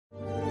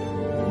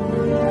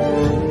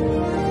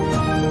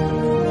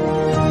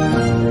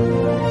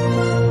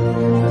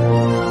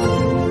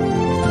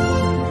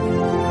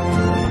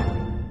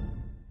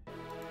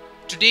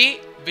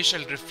we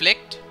shall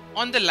reflect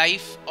on the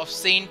life of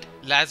St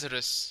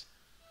Lazarus.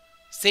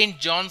 St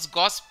John's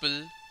Gospel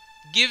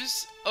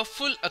gives a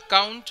full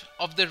account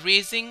of the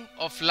raising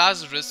of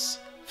Lazarus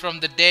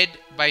from the dead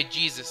by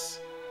Jesus.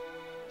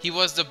 He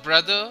was the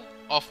brother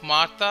of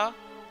Martha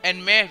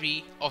and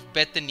Mary of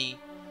Bethany,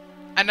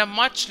 and a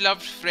much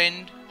loved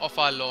friend of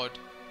our Lord.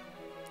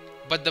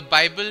 But the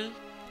Bible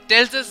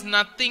tells us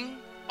nothing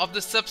of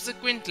the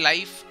subsequent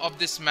life of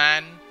this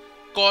man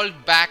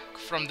called back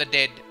from the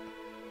dead.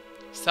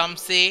 Some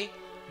say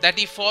that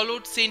he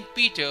followed St.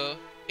 Peter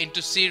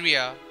into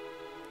Syria,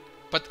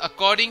 but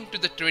according to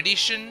the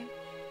tradition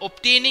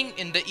obtaining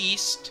in the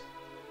East,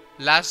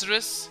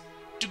 Lazarus,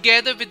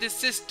 together with his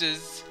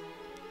sisters,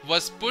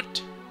 was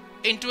put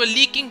into a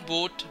leaking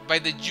boat by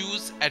the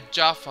Jews at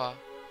Jaffa,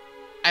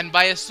 and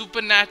by a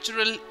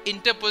supernatural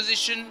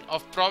interposition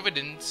of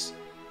providence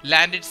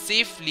landed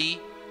safely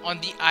on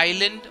the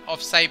island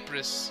of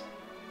Cyprus.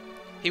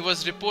 He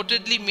was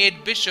reportedly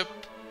made bishop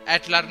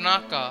at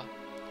Larnaca,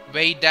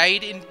 where he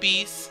died in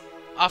peace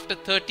after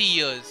 30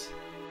 years.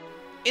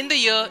 In the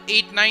year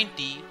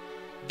 890,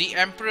 the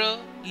Emperor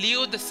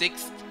Leo VI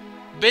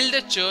built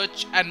a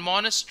church and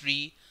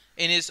monastery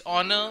in his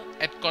honor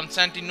at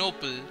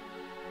Constantinople,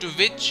 to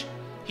which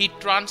he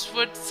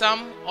transferred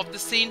some of the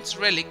saint's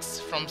relics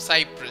from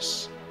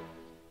Cyprus.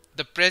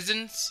 The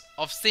presence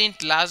of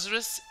St.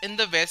 Lazarus in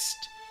the West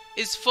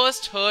is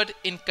first heard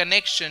in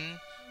connection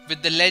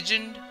with the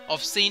legend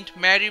of St.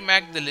 Mary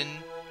Magdalene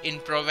in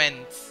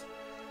Provence.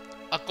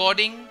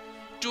 According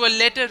to a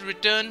letter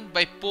written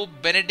by Pope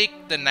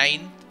Benedict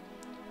IX,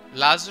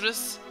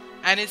 Lazarus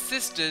and his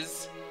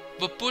sisters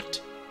were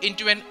put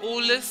into an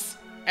oarless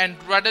and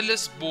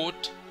rudderless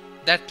boat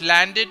that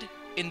landed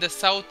in the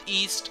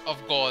southeast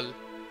of Gaul.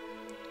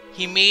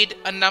 He made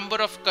a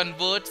number of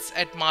converts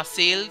at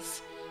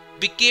Marseilles,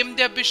 became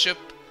their bishop,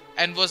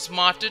 and was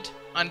martyred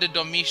under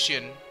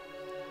Domitian.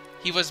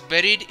 He was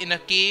buried in a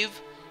cave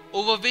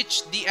over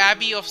which the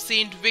Abbey of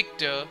St.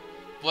 Victor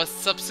was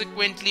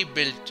subsequently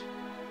built.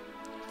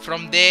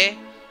 From there,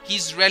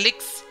 his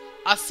relics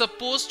are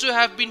supposed to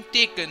have been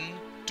taken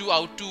to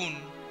Autun,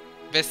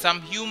 where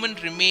some human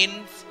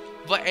remains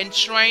were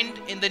enshrined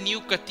in the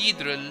new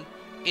cathedral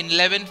in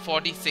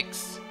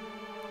 1146.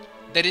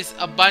 There is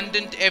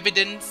abundant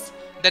evidence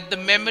that the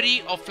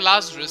memory of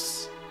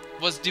Lazarus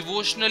was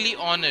devotionally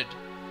honored,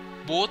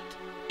 both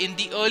in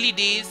the early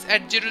days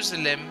at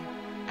Jerusalem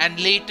and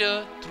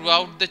later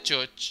throughout the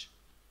church.